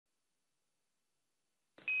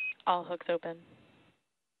All hooks open.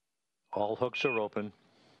 All hooks are open.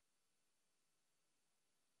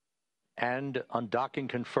 And undocking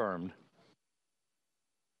confirmed.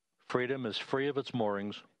 Freedom is free of its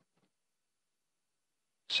moorings.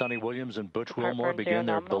 Suni Williams and Butch Wilmore begin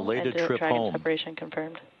their belated trip Dragon home. Separation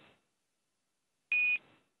confirmed.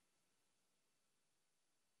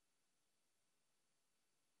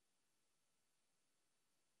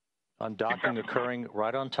 Undocking occurring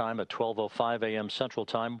right on time at 12:05 a.m. Central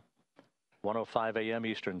Time, 1:05 a.m.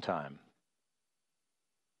 Eastern Time.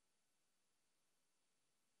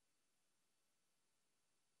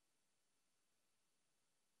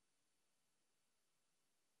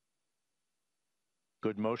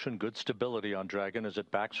 Good motion, good stability on Dragon as it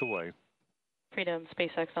backs away. Freedom,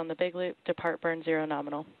 SpaceX on the big loop, depart burn 0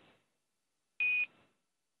 nominal.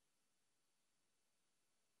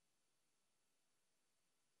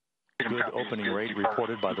 Good opening rate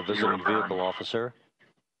reported by the visiting vehicle officer.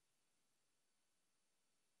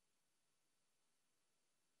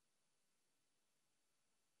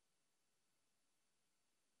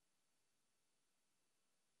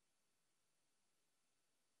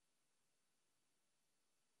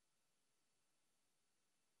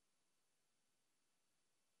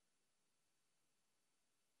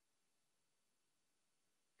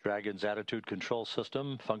 Dragon's attitude control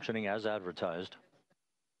system functioning as advertised.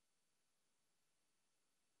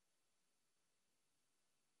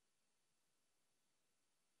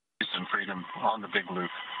 And Freedom on the big loop.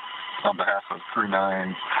 On behalf of Crew 9,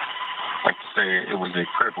 I'd like to say it was a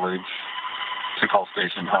privilege to call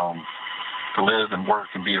station home, to live and work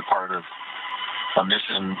and be a part of a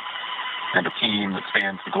mission and a team that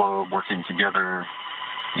spans the globe working together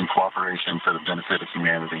in cooperation for the benefit of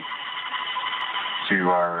humanity. To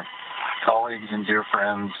our colleagues and dear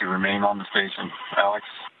friends who remain on the station, Alex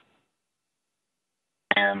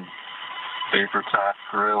and Vapor, Todd,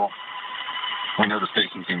 Kirill, we know the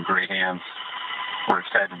station's in great hands. We're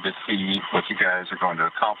excited to see what you guys are going to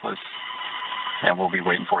accomplish, and we'll be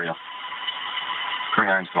waiting for you. Crew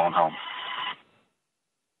 9's going home.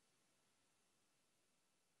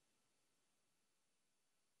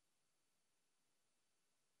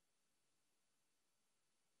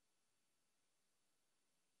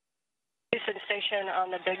 Houston Station on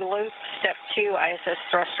the big loop. Step 2, ISS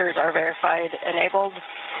thrusters are verified enabled.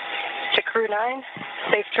 To Crew 9,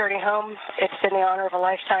 safe journey home. It's been the honor of a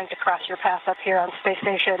lifetime to cross your path up here on Space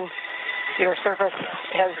Station. Your service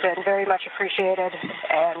has been very much appreciated,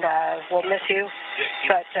 and we'll miss you,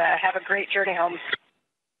 but have a great journey home.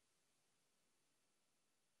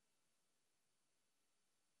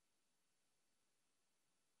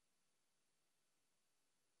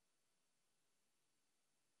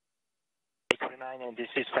 And this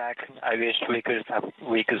is Zach. I wish we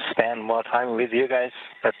could spend more time with you guys,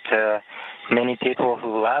 but many people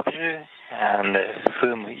who love you and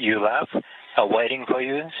whom you love are waiting for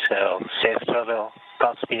you. So safe travel,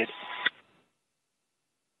 Godspeed.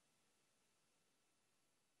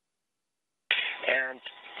 And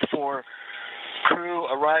for crew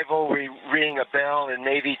arrival, we ring a bell in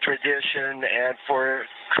Navy tradition, and for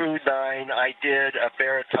Crew 9, I did a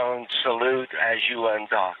baritone salute as you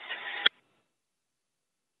undocked.